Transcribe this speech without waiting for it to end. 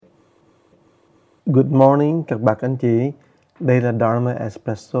Good morning các bạn anh chị. Đây là Dharma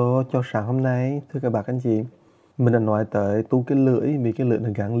Espresso cho sáng hôm nay. Thưa các bạn anh chị, mình đã nói tới tu cái lưỡi vì cái lưỡi nó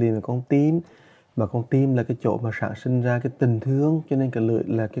gắn liền với con tim. Mà con tim là cái chỗ mà sản sinh ra cái tình thương, cho nên cái lưỡi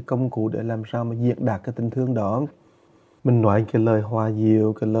là cái công cụ để làm sao mà diễn đạt cái tình thương đó. Mình nói cái lời hòa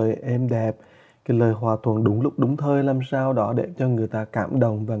dịu, cái lời êm đẹp, cái lời hòa thuận đúng lúc đúng thời, làm sao đó để cho người ta cảm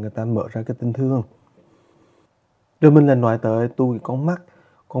động và người ta mở ra cái tình thương. Rồi mình lại nói tới tu cái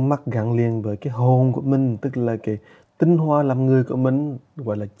con mắt gắn liền với cái hồn của mình, tức là cái tinh hoa làm người của mình,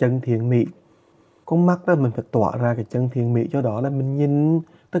 gọi là chân thiện mỹ. Con mắt đó mình phải tỏa ra cái chân thiện mỹ, cho đó là mình nhìn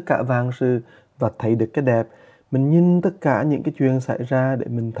tất cả vạn sự và thấy được cái đẹp. Mình nhìn tất cả những cái chuyện xảy ra để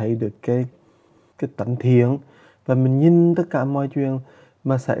mình thấy được cái tánh thiện, và mình nhìn tất cả mọi chuyện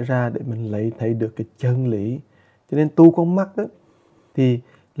mà xảy ra để mình lấy thấy được cái chân lý. Cho nên tu con mắt đó thì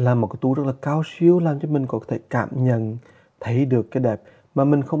là một cái tu rất là cao siêu, làm cho mình có thể cảm nhận thấy được cái đẹp mà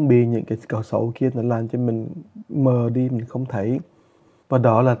mình không bị những cái cỡ xấu kia nó làm cho mình mờ đi, mình không thấy. Và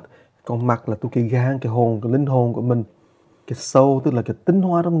đó là con mắt là tu cái gan, cái hồn, cái linh hồn của mình, cái soul, tức là cái tinh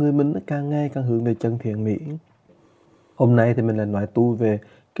hoa trong người mình nó càng ngày càng hướng về chân thiện mỹ. Hôm nay thì mình lại nói tu về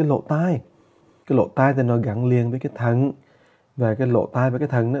cái lỗ tai. Cái lỗ tai thì nó gắn liền với cái thận, và cái lỗ tai và cái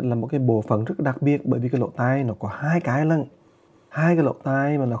thận là một cái bộ phận rất đặc biệt, bởi vì cái lỗ tai nó có hai cái lỗ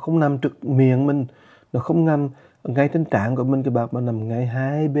tai mà nó không nằm trực miệng mình, nó không nằm ngay trên trán của mình các bạn, mà nằm ngay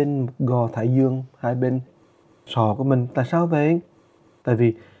hai bên gò thái dương, hai bên sọ của mình. Tại sao vậy? Tại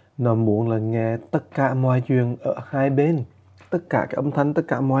vì nó muốn là nghe tất cả mọi chuyện ở hai bên, tất cả cái âm thanh, tất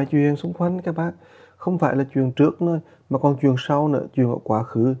cả mọi chuyện xung quanh các bác. Không phải là chuyện trước thôi, mà còn chuyện sau nữa, chuyện của quá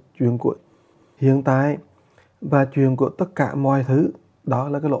khứ, chuyện của hiện tại và chuyện của tất cả mọi thứ. Đó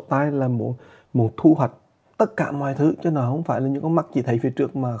là cái lỗ tai là muốn thu hoạch tất cả mọi thứ, chứ nó không phải là những con mắt chỉ thấy phía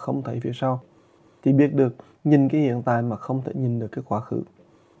trước mà không thấy phía sau, chỉ biết được nhìn cái hiện tại mà không thể nhìn được cái quá khứ.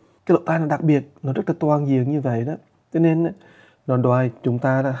 Cái lỗ tai nó đặc biệt, nó rất là toàn diện như vậy đó, cho nên nó đòi chúng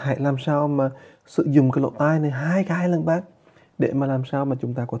ta là hãy làm sao mà sử dụng cái lỗ tai này hai cái lần bác, để mà làm sao mà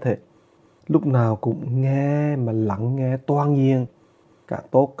chúng ta có thể lúc nào cũng nghe mà lắng nghe toàn diện, cả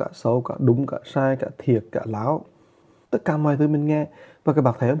tốt, cả xấu, cả đúng, cả sai, cả thiệt, cả láo, tất cả mọi thứ mình nghe. Và các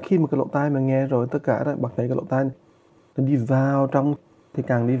bạn thấy không, khi mà cái lỗ tai mà nghe rồi tất cả đó, bạn thấy cái lỗ tai nó đi vào trong, thì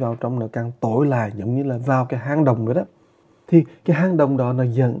càng đi vào trong nó càng tối lại, giống như là vào cái hang động vậy đó. Thì cái hang động đó nó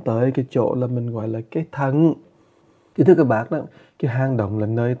dẫn tới cái chỗ là mình gọi là cái thận. Thì thưa các bác đó, cái hang động là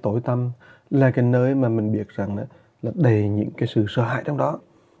nơi tối tăm, là cái nơi mà mình biết rằng đó, là đầy những cái sự sợ hãi trong đó.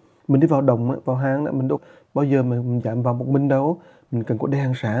 Mình đi vào đồng, vào hang đó, mình đâu bao giờ mà mình dám vào một mình đâu, mình cần có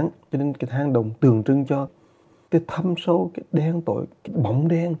đèn sáng. Cho nên cái hang động tượng trưng cho cái thâm sâu, cái đen tối, cái bóng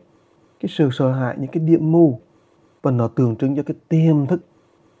đen, cái sự sợ hãi, những cái điểm mù. Và nó tượng trưng cho cái tiềm thức,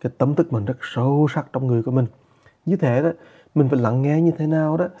 cái tâm thức mình rất sâu sắc trong người của mình. Như thế đó, mình phải lắng nghe như thế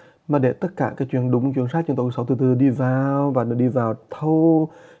nào đó mà để tất cả cái chuyện đúng, chuyện sai, chuyện tốt, chuyện xấu từ từ đi vào, và nó đi vào thâu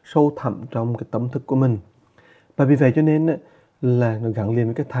sâu thẳm trong cái tâm thức của mình. Và vì vậy cho nên là nó gắn liền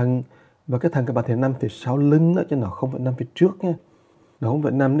với cái thân. Và cái thân các bạn thấy nằm phía sau lưng đó, chứ nó không phải nằm phía trước nha. Nó không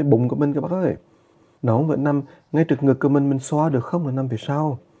phải nằmในbụng của mình các bác ơi. Nó không phải nằm ngay trước ngực của mình xoa được không, là nằm phía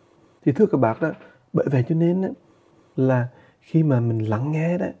sau. Thì thưa các bác đó, bởi vậy cho nên đó, là khi mà mình lắng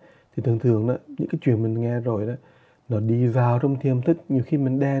nghe đó, thì thường thường đó, những cái chuyện mình nghe rồi đó, nó đi vào trong tiềm thức. Nhiều khi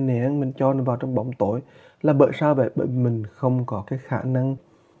mình đè nén, mình cho nó vào trong bóng tối. Là bởi sao vậy? Bởi vì mình không có cái khả năng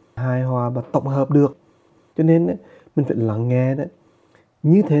hài hòa và tổng hợp được. Cho nên đó, mình phải lắng nghe đó.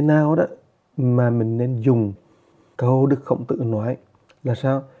 Như thế nào đó mà mình nên dùng câu Đức Khổng Tử nói là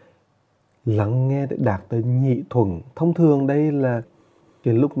sao? Lắng nghe để đạt tới nhị thuần. Thông thường đây là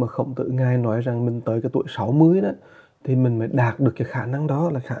cái lúc mà Khổng Tử Ngài nói rằng mình tới cái tuổi 60 đó, thì mình mới đạt được cái khả năng đó,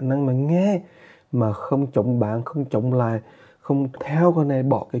 là khả năng mà nghe mà không chống bán, không chống lại, không theo cái này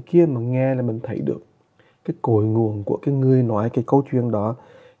bỏ cái kia, mà nghe là mình thấy được cái cội nguồn của cái người nói cái câu chuyện đó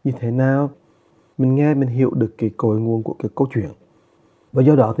như thế nào. Mình nghe mình hiểu được cái cội nguồn của cái câu chuyện. Và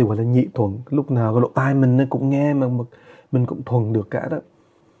do đó thì gọi là nhị thuần. Lúc nào cái lỗ tai mình cũng nghe mà mình cũng thuần được cả đó.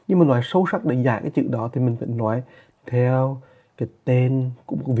 Nhưng mà nói sâu sắc để giải cái chữ đó thì mình phải nói theo cái tên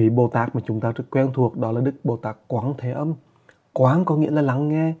của một vị Bồ Tát mà chúng ta rất quen thuộc, đó là Đức Bồ Tát Quán Thế Âm. Quán có nghĩa là lắng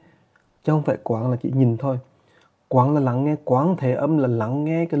nghe, chứ không phải quán là chỉ nhìn thôi. Quán là lắng nghe, Quán Thế Âm là lắng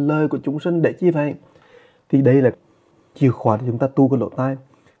nghe cái lời của chúng sinh. Để chi vậy? Thì đây là chìa khóa để chúng ta tu cái lỗ tai.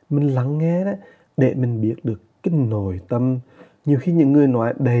 Mình lắng nghe đó để mình biết được cái nội tâm. Nhiều khi những người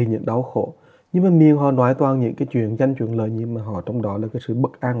nói đầy những đau khổ, nhưng mà miệng họ nói toàn những cái chuyện danh chuyện lời, nhưng mà họ trong đó là cái sự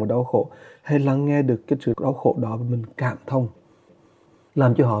bất an và đau khổ. Hay lắng nghe được cái sự đau khổ đó và mình cảm thông,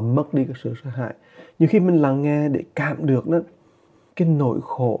 làm cho họ mất đi cái sự sợ hãi. Nhiều khi mình lắng nghe để cảm được đó, cái nỗi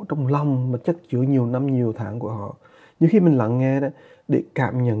khổ trong lòng mà chất chứa nhiều năm nhiều tháng của họ. Nhiều khi mình lắng nghe đó để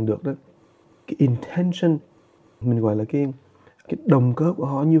cảm nhận được đó, cái intention, mình gọi là cái động cơ của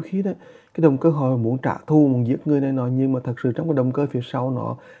họ. Nhiều khi đó, cái động cơ họ muốn trả thù, muốn giết người này nọ, nhưng mà thật sự trong cái động cơ phía sau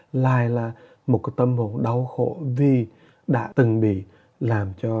nó lại là một cái tâm hồn đau khổ vì đã từng bị làm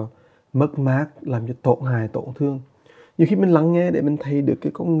cho mất mát, làm cho tổn hại, tổn thương. Nhiều khi mình lắng nghe để mình thấy được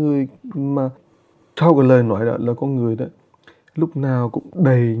cái con người mà sau cái lời nói đó là con người đó lúc nào cũng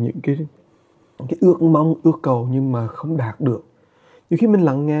đầy những cái ước mong, ước cầu nhưng mà không đạt được. Nhiều khi mình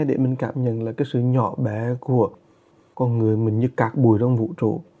lắng nghe để mình cảm nhận là cái sự nhỏ bé của con người mình như cát bụi trong vũ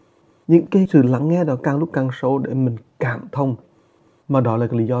trụ. Những cái sự lắng nghe đó càng lúc càng sâu để mình cảm thông. Mà đó là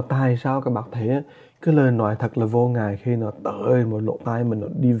cái lý do tại sao các bạn thấy cái lời nói thật là vô ngại khi nó tới một lỗ tai mình, nó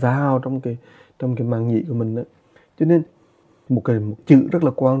đi vào trong cái màng nhĩ của mình đó. Cho nên một chữ rất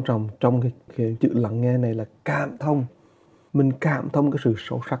là quan trọng trong cái chữ lắng nghe này là cảm thông. Mình cảm thông cái sự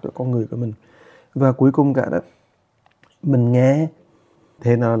sâu sắc của con người của mình. Và cuối cùng cả đó, mình nghe,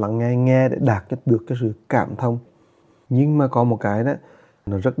 thế nào là lắng nghe để đạt được cái sự cảm thông. Nhưng mà có một cái đó,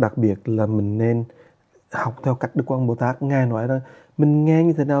 nó rất đặc biệt là mình nên học theo cách Đức Quang Bồ Tát. Ngài nói đó, mình nghe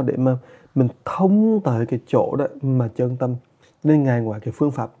như thế nào để mà mình thông tới cái chỗ đó mà chân tâm. Nên Ngài ngoài cái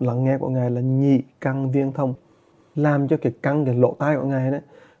phương pháp lắng nghe của Ngài là nhị căn viên thông, làm cho cái lỗ tai của Ngài đó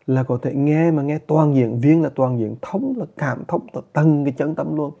là có thể nghe mà nghe toàn diện. Viên là toàn diện, thông là cảm thông tới tầng cái chân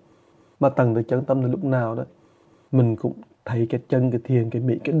tâm luôn. Mà tầng cái chân tâm là lúc nào đó mình cũng thấy cái chân, cái thiện, cái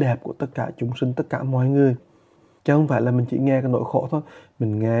mỹ, cái đẹp của tất cả chúng sinh, tất cả mọi người. Chứ không phải là mình chỉ nghe cái nỗi khổ thôi.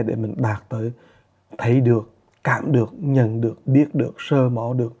 Mình nghe để mình đạt tới thấy được, cảm được, nhận được, biết được, sơ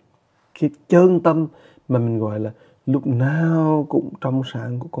mó được cái chân tâm mà mình gọi là lúc nào cũng trong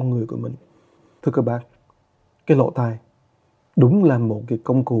sáng của con người của mình. Thưa các bác, cái lỗ tai đúng là một cái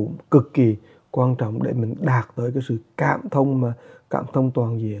công cụ cực kỳ quan trọng để mình đạt tới cái sự cảm thông, mà cảm thông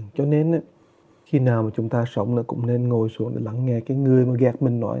toàn diện. Cho nên khi nào mà chúng ta sống là cũng nên ngồi xuống để lắng nghe cái người mà ghét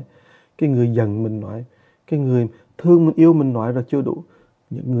mình nói, cái người giận mình nói, cái người thương mình, yêu mình nói là chưa đủ.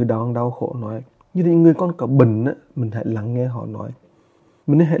 Những người đau khổ nói, như những người con có bệnh á, mình hãy lắng nghe họ nói.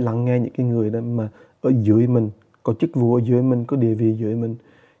 Mình hãy lắng nghe những cái người đó mà ở dưới mình, có chức vụ ở dưới mình, có địa vị dưới mình,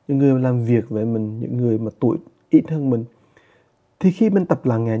 những người mà làm việc với mình, những người mà tuổi ít hơn mình. Thì khi mình tập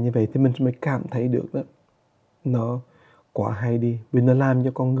lắng nghe như vậy thì mình mới cảm thấy được đó, nó quá hay đi. Vì nó làm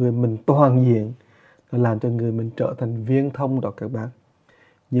cho con người mình toàn diện, nó làm cho người mình trở thành viên thông đó các bạn.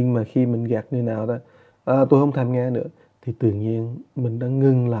 Nhưng mà khi mình ghét người nào đó, tôi không thèm nghe nữa, thì tự nhiên mình đã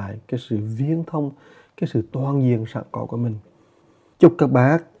ngừng lại cái sự viên thông, cái sự toàn diện sẵn có của mình. Chúc các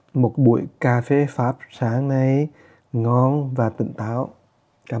bác một buổi cà phê Pháp sáng nay ngon và tỉnh táo.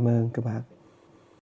 Cảm ơn các bạn.